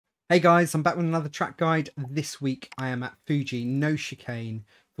Hey guys, I'm back with another track guide. This week I am at Fuji, no chicane,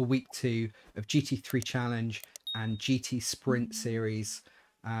 for week 2 of GT3 Challenge and GT Sprint series.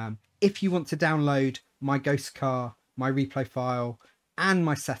 If you want to download my ghost car, my replay file, and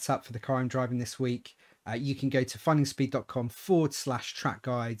my setup for the car I'm driving this week, you can go to findingspeed.com/track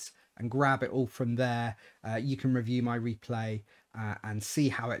guides and grab it all from there. You can review my replay and see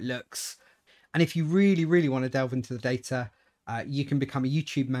how it looks. And if you really want to delve into the data, you can become a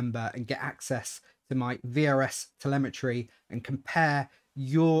YouTube member and get access to my VRS telemetry and compare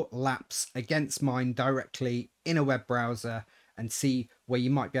your laps against mine directly in a web browser and see where you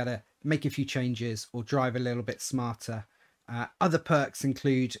might be able to make a few changes or drive a little bit smarter. Other perks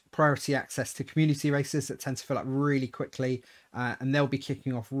include priority access to community races that tend to fill up really quickly, and they'll be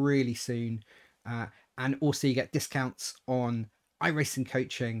kicking off really soon. And also you get discounts on iRacing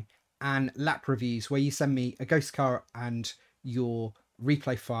coaching and lap reviews where you send me a ghost car and your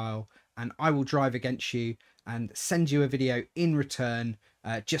replay file, and I will drive against you and send you a video in return,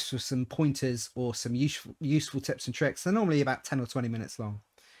 just with some pointers or some useful tips and tricks. They're normally about 10 or 20 minutes long.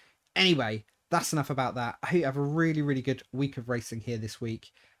 Anyway, that's enough about that. I hope you have a really good week of racing here this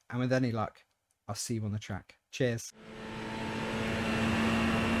week, and with any luck, I'll see you on the track. Cheers.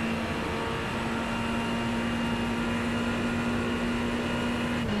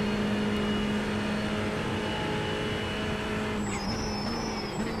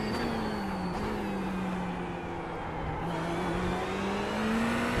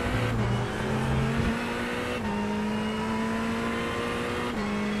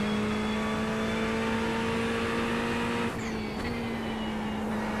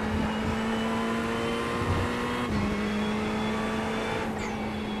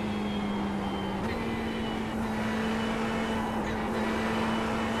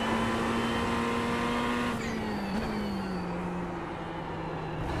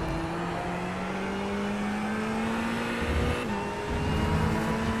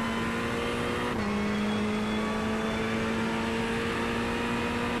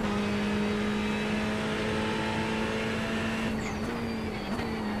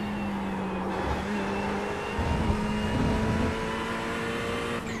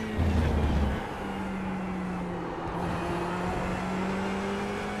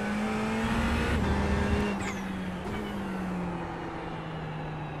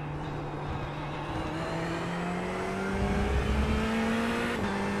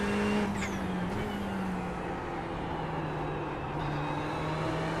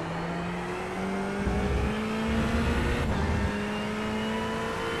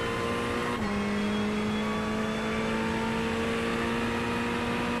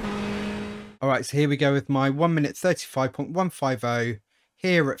 All right, so here we go with my 1:35.150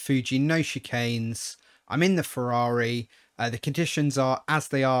 here at Fuji, no chicanes. I'm in the Ferrari. The conditions are as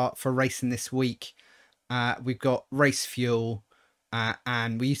they are for racing this week. We've got race fuel,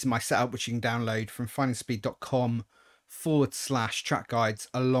 and we're using my setup, which you can download from findingspeed.com/track guides,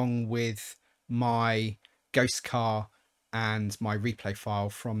 along with my ghost car and my replay file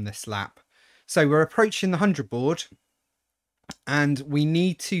from this lap. So we're approaching the 100 board, and we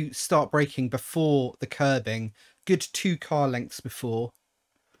need to start braking before the curbing, good 2 car lengths before.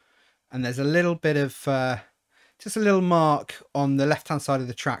 And there's a little bit of just a little mark on the left hand side of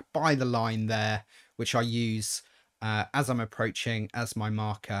the track by the line there, which I use as I'm approaching as my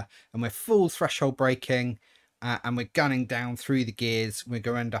marker. And we're full threshold braking, and we're gunning down through the gears. We're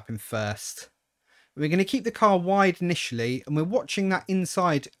going to end up in first. We're going to keep the car wide initially, and we're watching that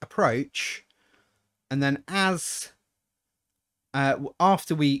inside approach. And then as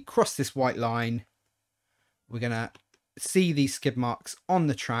after we cross this white line, we're going to see these skid marks on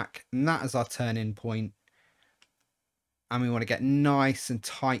the track, and that is our turn-in point. And we want to get nice and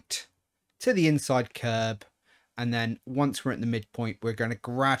tight to the inside curb, and then once we're at the midpoint, we're going to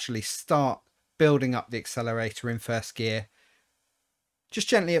gradually start building up the accelerator in first gear, just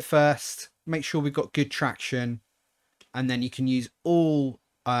gently at first. Make sure we've got good traction, and then you can use all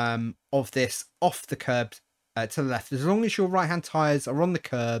of this off the curb to the left. As long as your right hand tires are on the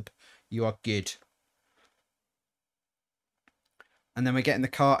curb, you are good. And then we're getting the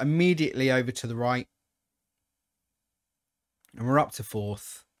car immediately over to the right, and we're up to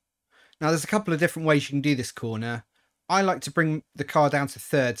fourth. Now there's a couple of different ways you can do this corner. I like to bring the car down to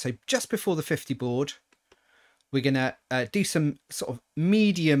third, so just before the 50 board. We're gonna do some sort of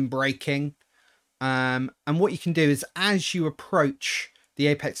medium braking, and what you can do is, as you approach the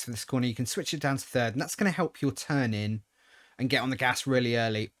apex of this corner, you can switch it down to third, and that's going to help your turn in and get on the gas really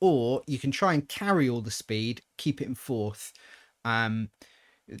early. Or you can try and carry all the speed, keep it in fourth.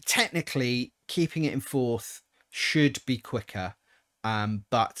 Technically, keeping it in fourth should be quicker,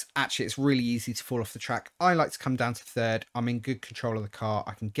 But actually it's really easy to fall off the track. I like to come down to third. I'm in good control of the car.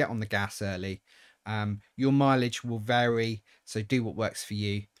 I can get on the gas early. Your mileage will vary, so do what works for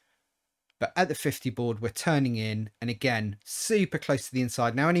you. But at the 50 board, we're turning in, and again, super close to the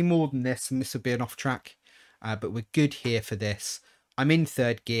inside. Now, any more than this, and this will be an off track, but we're good here for this. I'm in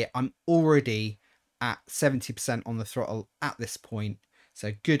third gear. I'm already at 70% on the throttle at this point.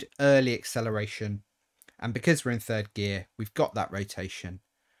 So good early acceleration. And because we're in third gear, we've got that rotation.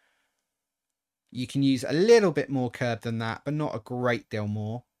 You can use a little bit more curb than that, but not a great deal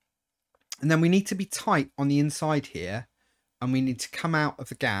more. And then we need to be tight on the inside here. And we need to come out of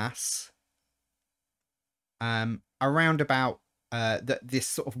the gas around about this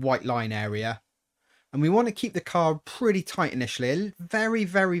sort of white line area. And we want to keep the car pretty tight initially. A very,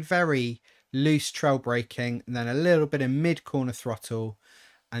 very, very loose trail braking. And then a little bit of mid-corner throttle.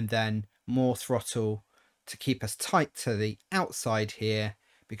 And then more throttle to keep us tight to the outside here.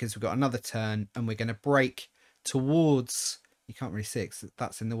 Because we've got another turn. And we're going to brake towards... You can't really see it because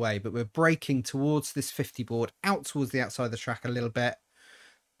that's in the way. But we're braking towards this 50 board. Out towards the outside of the track a little bit.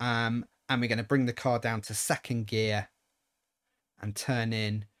 And we're going to bring the car down to second gear. And turn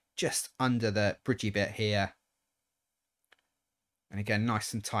in just under the bridgy bit here. And again,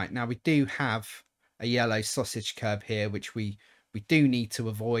 nice and tight. Now we do have a yellow sausage curb here, which we do need to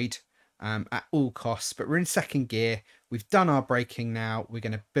avoid at all costs. But we're in second gear. We've done our braking now. We're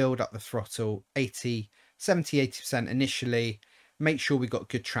going to build up the throttle 70, 80% initially. Make sure we've got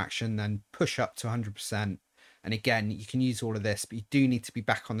good traction, then push up to 100%. And again, you can use all of this, but you do need to be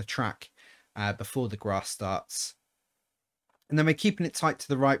back on the track before the grass starts. And then we're keeping it tight to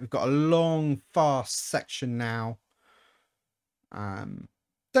the right. We've got a long, fast section now.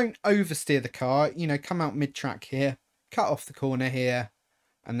 Don't oversteer the car. You know, come out mid-track here. Cut off the corner here.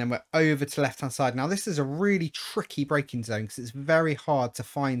 And then we're over to left-hand side. Now, this is a really tricky braking zone because it's very hard to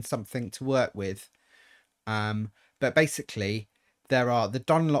find something to work with. But basically, there are the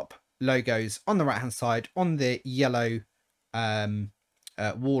Dunlop logos on the right-hand side on the yellow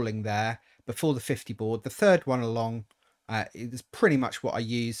walling there before the 50 board. The third one along is pretty much what I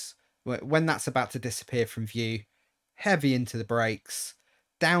use when that's about to disappear from view. Heavy into the brakes,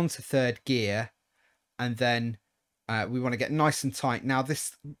 down to third gear, and then we want to get nice and tight. Now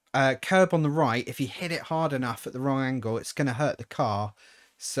this curb on the right, if you hit it hard enough at the wrong angle, it's going to hurt the car.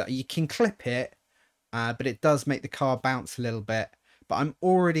 So you can clip it, but it does make the car bounce a little bit. But I'm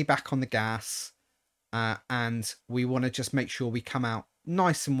already back on the gas, and we want to just make sure we come out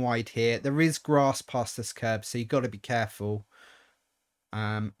nice and wide here. There is grass past this curb, so you've got to be careful.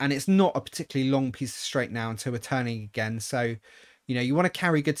 And it's not a particularly long piece of straight now until we're turning again. So, you know, you want to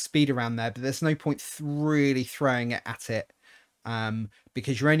carry good speed around there, but there's no point really throwing it at it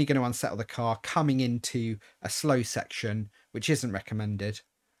because you're only going to unsettle the car coming into a slow section, which isn't recommended.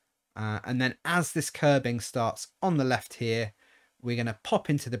 And then as this curbing starts on the left here, we're going to pop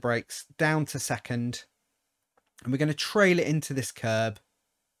into the brakes down to second, and we're going to trail it into this curb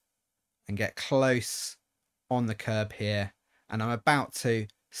and get close on the curb here. And I'm about to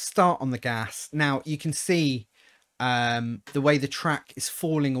start on the gas. Now you can see the way the track is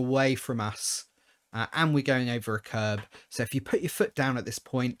falling away from us and we're going over a curb. So if you put your foot down at this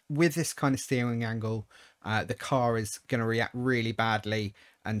point with this kind of steering angle, the car is going to react really badly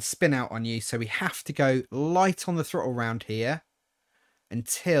and spin out on you. So we have to go light on the throttle round here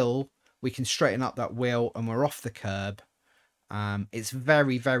until we can straighten up that wheel and we're off the curb. It's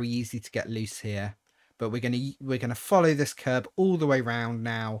very, very easy to get loose here. But we're gonna follow this curb all the way round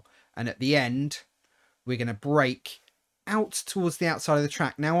now, and at the end we're gonna brake out towards the outside of the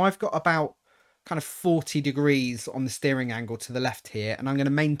track. Now I've got about kind of 40 degrees on the steering angle to the left here, and I'm going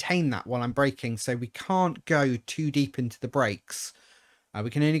to maintain that while I'm braking, so we can't go too deep into the brakes. We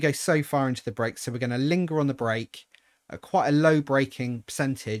can only go so far into the brakes, so we're going to linger on the brake at quite a low braking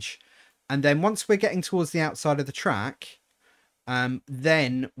percentage, and then once we're getting towards the outside of the track,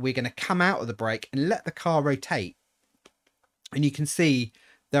 then we're going to come out of the brake and let the car rotate. And you can see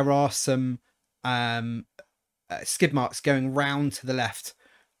there are some skid marks going round to the left,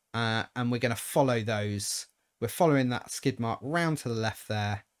 and we're going to follow those. We're following that skid mark round to the left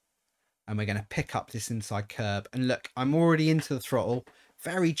there, and we're going to pick up this inside curb. And look, I'm already into the throttle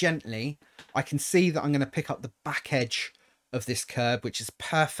very gently. I can see that I'm going to pick up the back edge of this curb, which is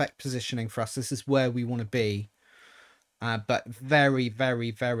perfect positioning for us. This is where we want to be. But very,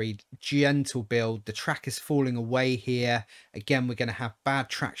 very, very gentle build. The track is falling away here. Again, we're going to have bad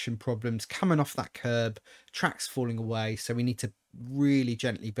traction problems coming off that curb. Track's falling away, so we need to really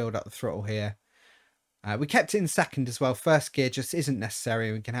gently build up the throttle here. We kept it in second as well. First gear just isn't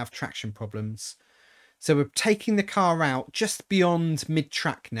necessary. We can have traction problems. So we're taking the car out just beyond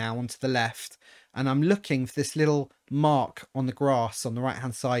mid-track now onto the left, and I'm looking for this little mark on the grass on the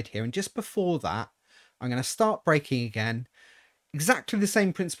right-hand side here. And just before that, I'm going to start braking again. Exactly the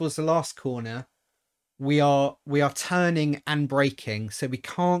same principle as the last corner. We are turning and braking, so we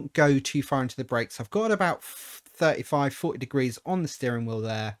can't go too far into the brakes. I've got about 35-40 degrees on the steering wheel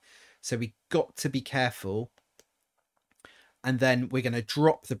there, so we got to be careful. And then we're going to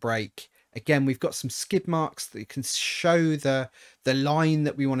drop the brake. Again, we've got some skid marks that can show the line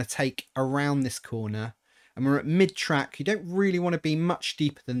that we want to take around this corner. And we're at mid-track. You don't really want to be much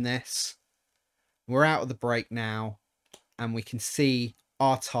deeper than this. We're out of the brake now, and we can see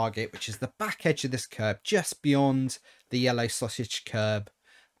our target, which is the back edge of this curb, just beyond the yellow sausage curb.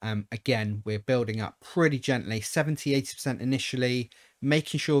 Again, we're building up pretty gently, 70-80% initially,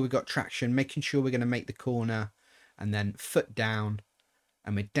 making sure we've got traction, making sure we're going to make the corner, and then foot down,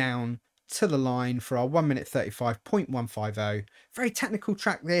 and we're down to the line for our 1 minute 35.150. Very technical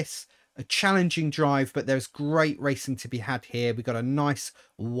track this, a challenging drive, but there's great racing to be had here. We've got a nice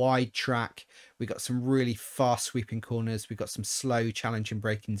wide track. We've got some really fast sweeping corners. We've got some slow challenging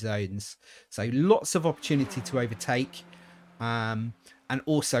braking zones. So lots of opportunity to overtake, and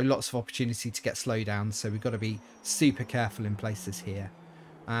also lots of opportunity to get slow down. So we've got to be super careful in places here.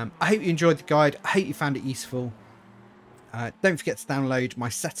 I hope you enjoyed the guide. I hope you found it useful. Don't forget to download my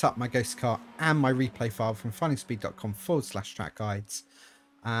setup, my ghost car, and my replay file from findingspeed.com/track guides.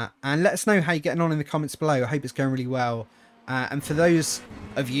 And let us know how you're getting on in the comments below. I hope it's going really well. And for those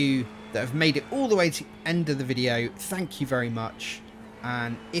of you that have made it all the way to the end of the video, thank you very much.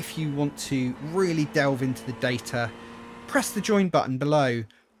 And if you want to really delve into the data, press the join button below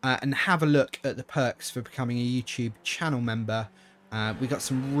and have a look at the perks for becoming a YouTube channel member. We got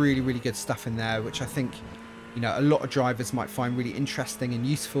some really good stuff in there, which I think, you know, a lot of drivers might find really interesting and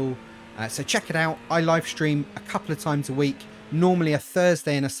useful. So check it out. I live stream a couple of times a week, normally a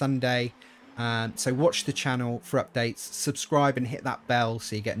Thursday and a Sunday. So watch the channel for updates, subscribe and hit that bell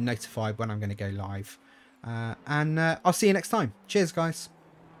so you get notified when I'm going to go live. And I'll see you next time. Cheers, guys.